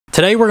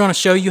Today we're going to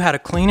show you how to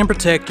clean and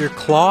protect your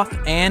cloth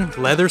and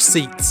leather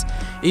seats.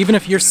 Even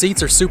if your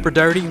seats are super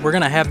dirty, we're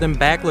going to have them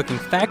back looking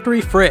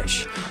factory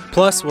fresh.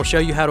 Plus, we'll show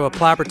you how to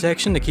apply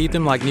protection to keep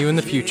them like new in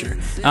the future.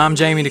 I'm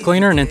Jamie The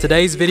Cleaner, and in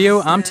today's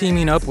video, I'm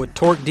teaming up with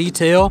Torque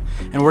Detail,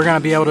 and we're going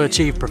to be able to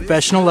achieve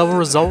professional level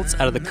results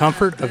out of the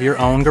comfort of your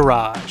own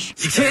garage.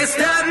 You can't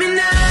stop me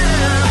now.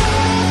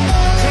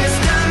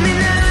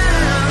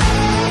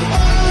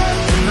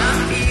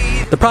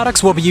 The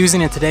products we'll be using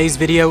in today's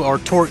video are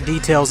Torque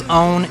Detail's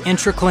own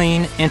Intra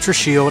Clean, Intra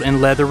Shield, and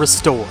Leather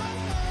Restore.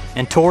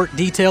 And Torque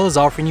Detail is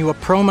offering you a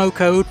promo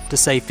code to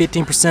save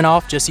 15%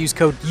 off. Just use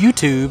code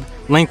YouTube.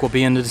 Link will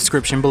be in the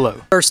description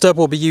below. First up,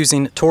 we'll be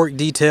using Torque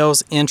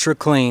Detail's Intra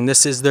Clean.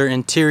 This is their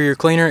interior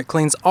cleaner. It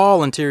cleans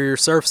all interior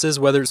surfaces,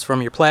 whether it's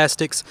from your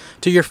plastics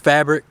to your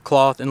fabric,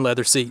 cloth, and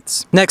leather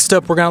seats. Next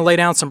up, we're going to lay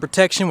down some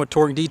protection with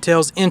Torque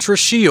Detail's Intra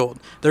Shield,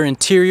 their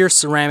interior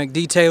ceramic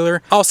detailer,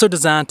 also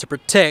designed to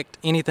protect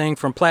anything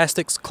from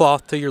plastics,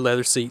 cloth, to your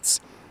leather seats.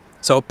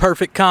 So a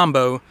perfect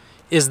combo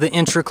is the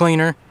Intra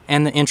Cleaner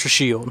and the Intra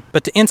Shield.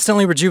 But to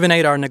instantly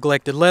rejuvenate our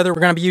neglected leather,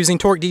 we're going to be using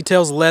Torque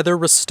Detail's Leather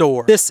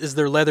Restore. This is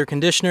their leather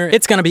conditioner.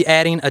 It's going to be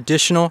adding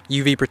additional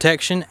UV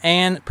protection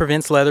and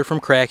prevents leather from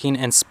cracking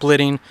and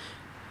splitting.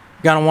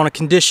 You're going to want to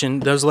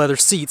condition those leather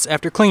seats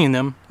after cleaning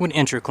them with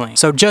Intra Clean.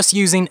 So just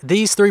using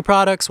these three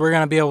products, we're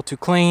going to be able to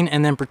clean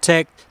and then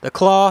protect the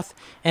cloth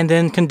and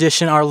then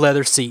condition our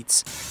leather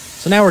seats.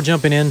 So now we're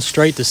jumping in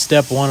straight to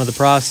step one of the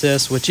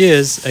process, which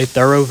is a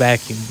thorough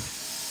vacuum.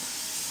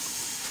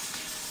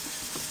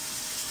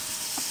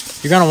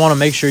 You're going to want to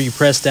make sure you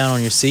press down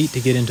on your seat to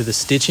get into the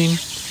stitching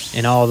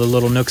and all the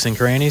little nooks and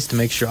crannies to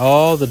make sure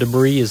all the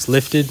debris is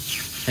lifted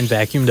and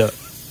vacuumed up.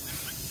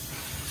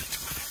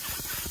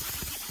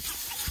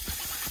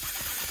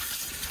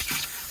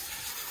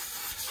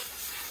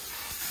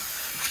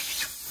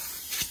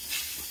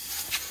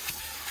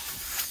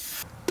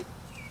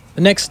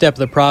 The next step of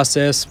the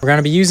process, we're going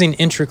to be using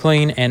Intra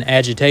Clean and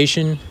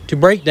agitation to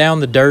break down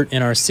the dirt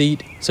in our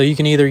seat. So you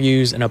can either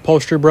use an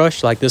upholstery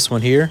brush like this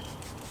one here,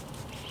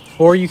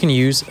 or you can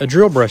use a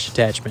drill brush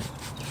attachment.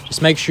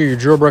 Just make sure your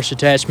drill brush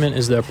attachment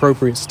is the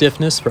appropriate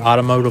stiffness for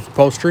automotive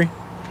upholstery.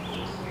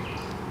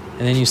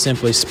 And then you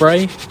simply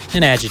spray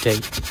and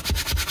agitate.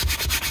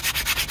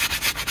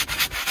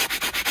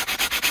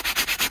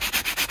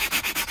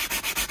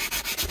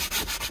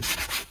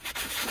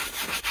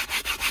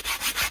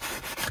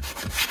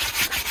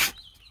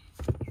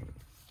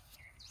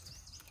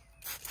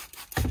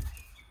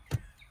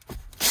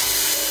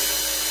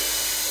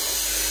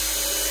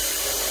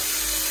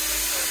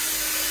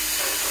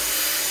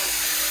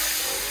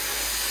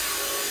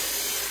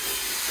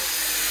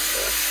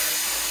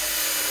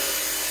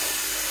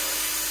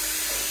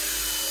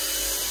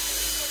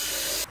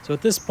 So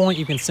at this point,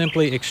 you can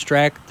simply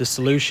extract the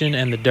solution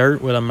and the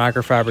dirt with a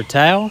microfiber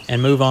towel and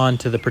move on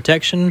to the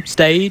protection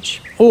stage,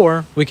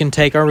 or we can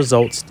take our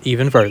results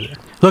even further.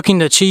 Looking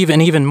to achieve an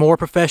even more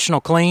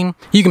professional clean?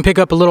 You can pick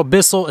up a little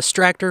Bissell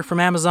extractor from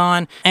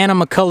Amazon and a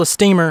McCullough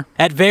steamer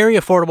at very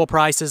affordable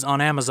prices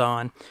on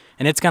Amazon,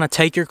 and it's going to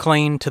take your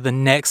clean to the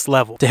next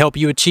level to help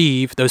you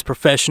achieve those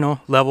professional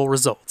level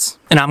results.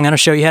 And I'm going to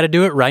show you how to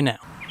do it right now.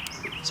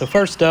 So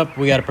first up,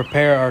 we got to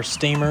prepare our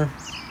steamer.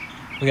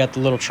 We got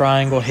the little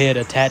triangle head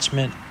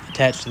attachment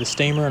attached to the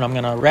steamer, and I'm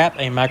going to wrap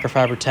a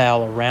microfiber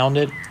towel around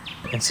it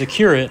and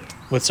secure it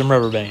with some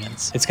rubber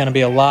bands. It's going to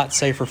be a lot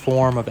safer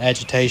form of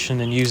agitation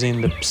than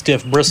using the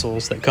stiff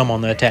bristles that come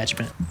on the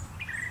attachment.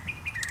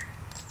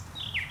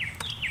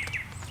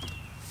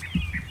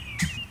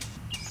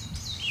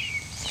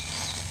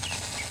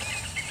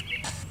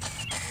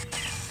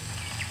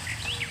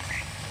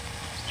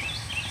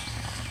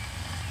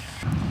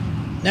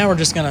 Now we're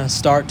just going to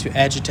start to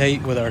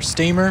agitate with our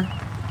steamer.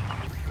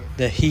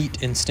 The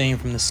heat and steam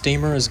from the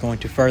steamer is going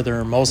to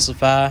further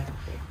emulsify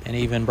and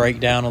even break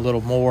down a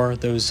little more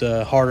those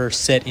harder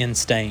set-in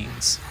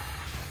stains.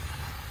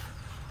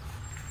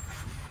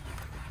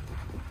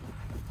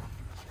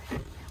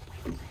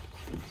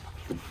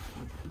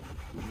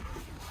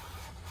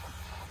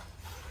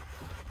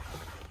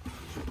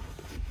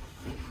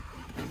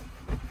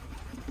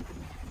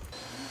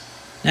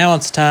 Now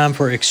it's time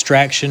for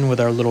extraction with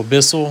our little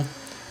Bissell.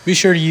 Be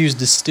sure to use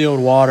distilled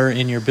water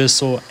in your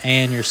Bissell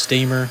and your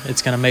steamer.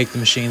 It's going to make the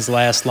machines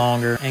last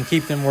longer and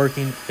keep them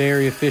working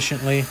very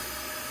efficiently.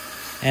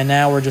 And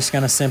now we're just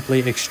going to simply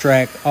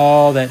extract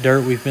all that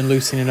dirt we've been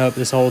loosening up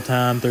this whole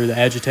time through the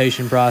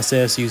agitation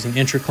process using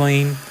Intra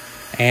Clean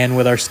and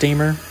with our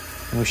steamer.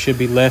 And we should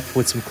be left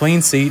with some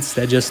clean seats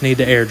that just need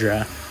to air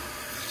dry.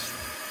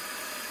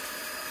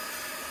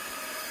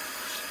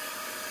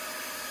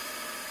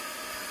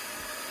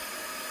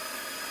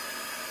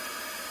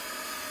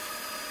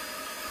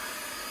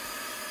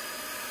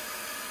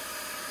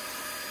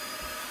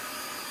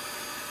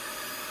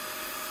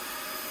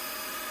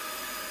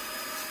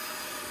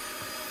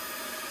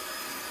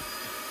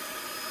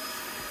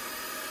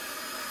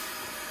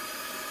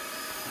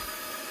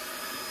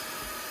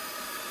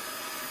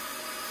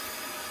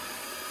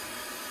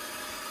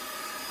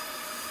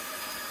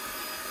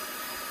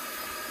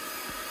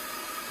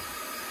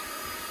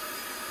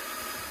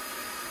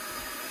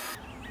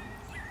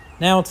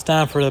 Now it's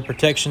time for the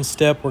protection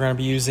step. We're going to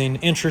be using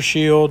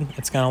IntraShield.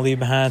 It's going to leave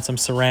behind some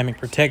ceramic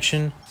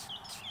protection.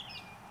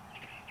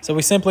 So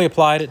we simply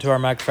applied it to our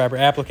microfiber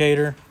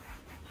applicator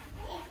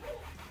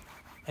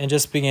and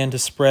just begin to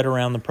spread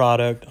around the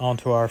product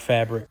onto our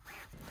fabric.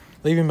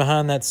 Leaving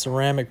behind that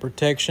ceramic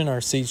protection,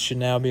 our seats should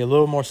now be a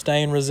little more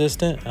stain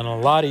resistant and a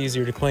lot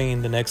easier to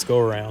clean the next go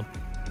around.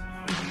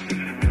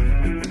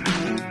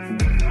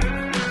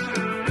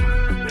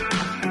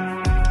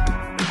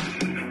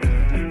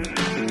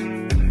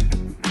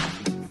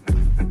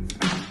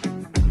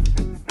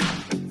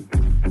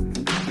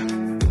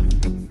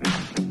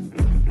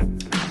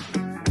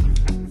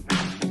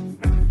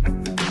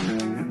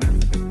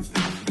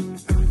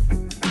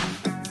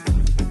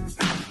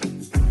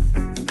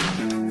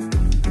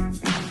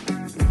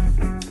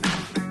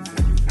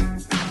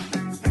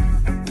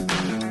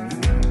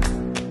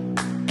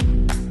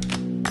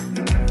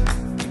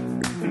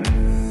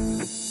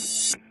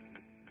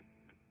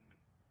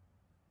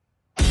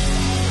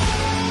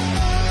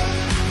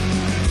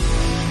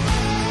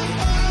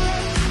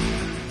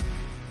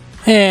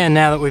 And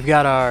now that we've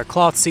got our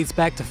cloth seats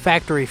back to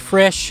factory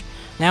fresh,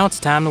 now it's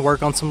time to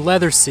work on some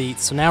leather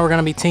seats. So now we're going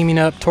to be teaming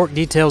up Torque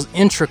Detail's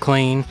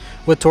IntraClean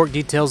with Torque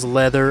Detail's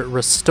Leather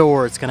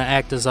Restore. It's going to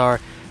act as our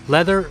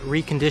leather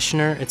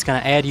reconditioner. It's going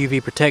to add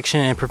UV protection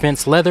and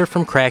prevents leather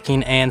from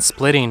cracking and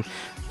splitting.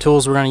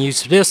 Tools we're going to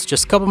use for this,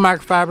 just a couple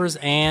microfibers,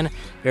 and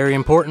very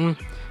important,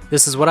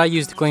 this is what I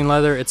use to clean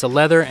leather. It's a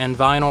leather and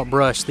vinyl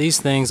brush. These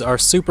things are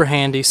super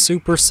handy,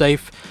 super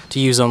safe to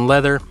use on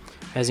leather.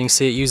 As you can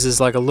see, it uses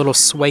like a little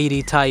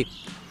suede type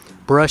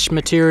brush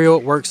material.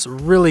 It works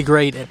really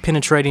great at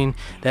penetrating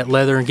that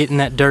leather and getting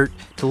that dirt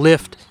to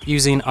lift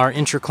using our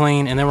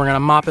IntraClean. And then we're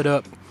gonna mop it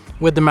up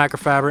with the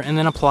microfiber and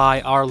then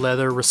apply our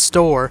Leather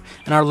Restore.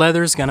 And our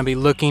leather is gonna be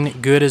looking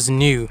good as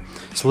new.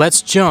 So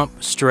let's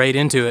jump straight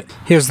into it.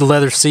 Here's the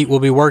leather seat we'll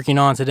be working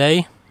on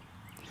today.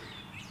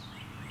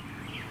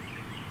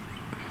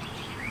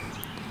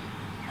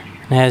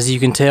 And as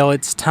you can tell,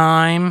 it's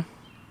time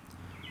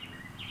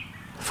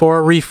for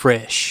a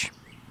refresh.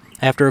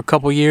 After a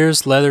couple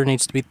years, leather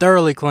needs to be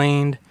thoroughly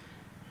cleaned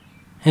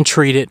and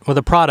treated with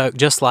a product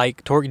just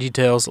like Torque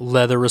Detail's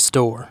Leather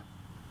Restore.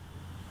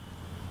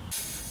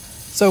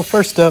 So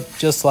first up,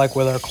 just like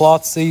with our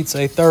cloth seats,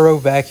 a thorough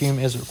vacuum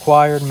is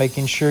required,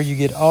 making sure you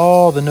get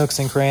all the nooks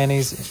and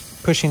crannies,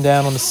 pushing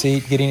down on the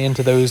seat, getting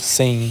into those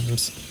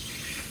seams.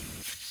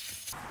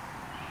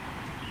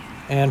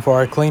 And for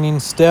our cleaning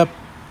step,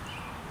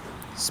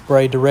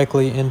 spray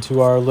directly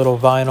into our little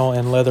vinyl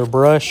and leather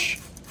brush.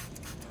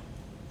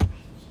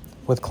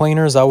 With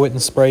cleaners, I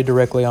wouldn't spray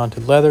directly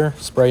onto leather,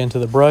 spray into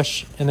the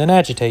brush, and then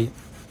agitate,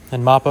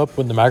 and mop up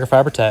with the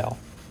microfiber towel.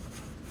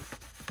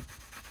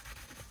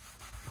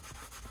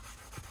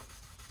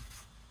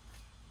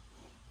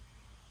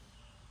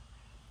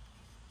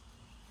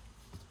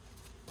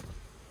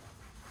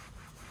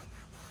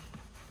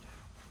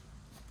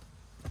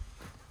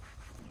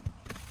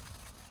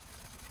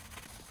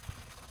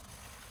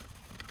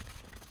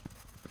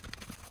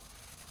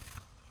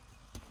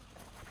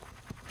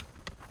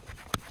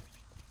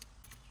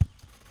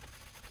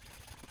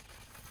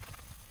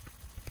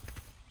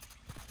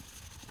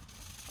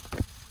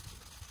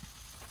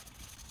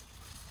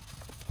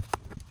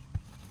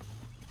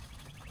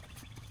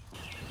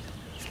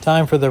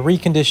 Time for the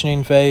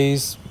reconditioning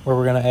phase, where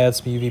we're going to add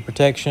some UV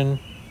protection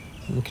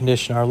and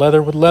condition our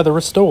leather with Leather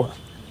Restore.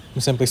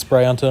 You simply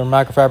spray onto a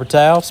microfiber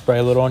towel, spray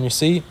a little on your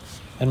seat,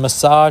 and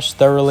massage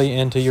thoroughly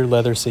into your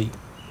leather seat.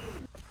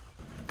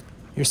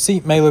 Your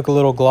seat may look a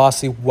little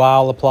glossy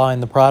while applying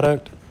the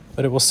product,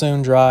 but it will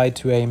soon dry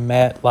to a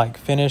matte-like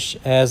finish,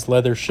 as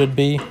leather should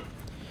be.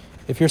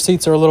 If your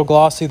seats are a little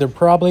glossy, they're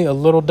probably a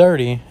little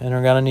dirty and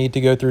are going to need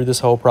to go through this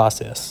whole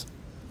process.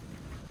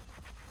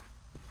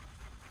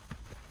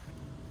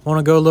 Want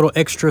to go a little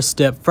extra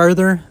step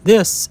further?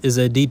 This is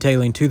a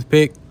detailing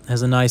toothpick. It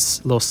has a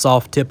nice little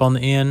soft tip on the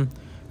end.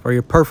 For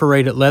your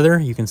perforated leather,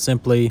 you can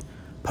simply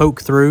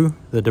poke through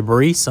the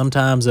debris.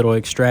 Sometimes it'll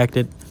extract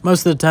it.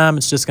 Most of the time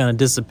it's just going to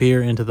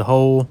disappear into the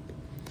hole.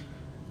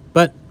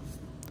 But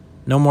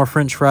no more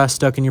French fries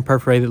stuck in your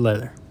perforated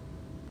leather.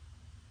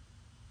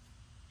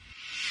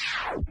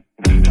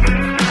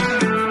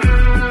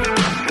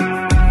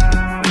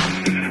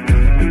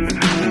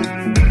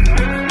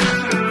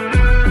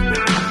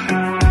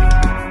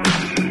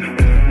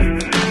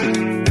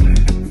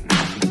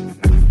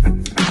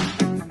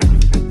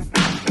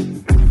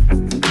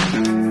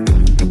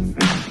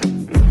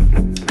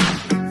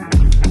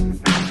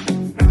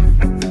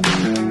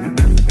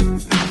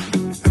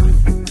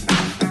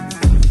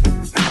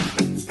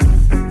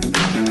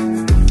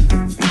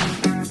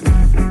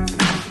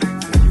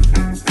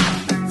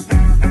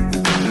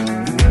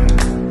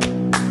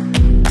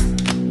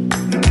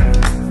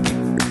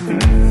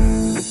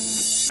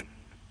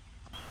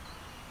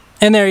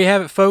 And there you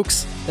have it,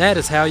 folks. That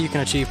is how you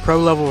can achieve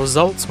pro-level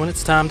results when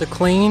it's time to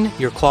clean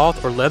your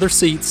cloth or leather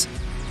seats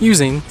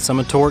using some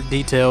of Torque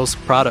Detail's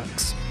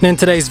products. And in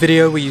today's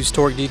video, we use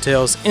Torque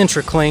Detail's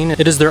Intra Clean.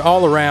 It is their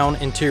all-around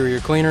interior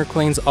cleaner,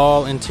 cleans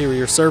all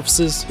interior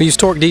surfaces. We use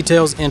Torque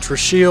Detail's Intra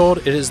Shield.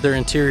 It is their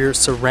interior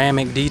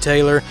ceramic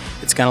detailer.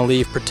 It's going to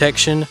leave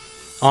protection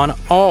on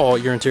all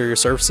your interior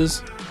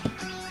surfaces.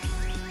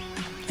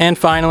 And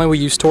finally, we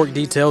use Torque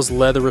Detail's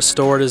Leather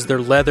Restore. It is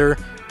their leather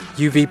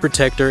UV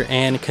protector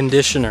and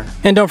conditioner.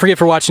 And don't forget,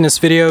 for watching this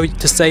video,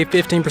 to save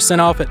 15%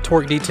 off at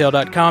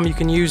torquedetail.com, you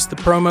can use the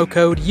promo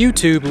code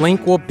YouTube.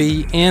 Link will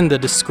be in the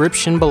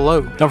description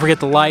below. Don't forget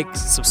to like,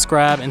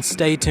 subscribe, and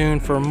stay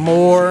tuned for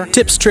more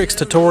tips, tricks,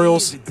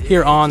 tutorials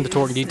here on the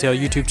Torque Detail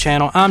YouTube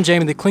channel. I'm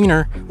Jamie the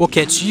Cleaner. We'll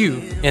catch you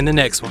in the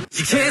next one.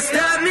 You can't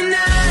stop me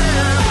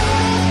now.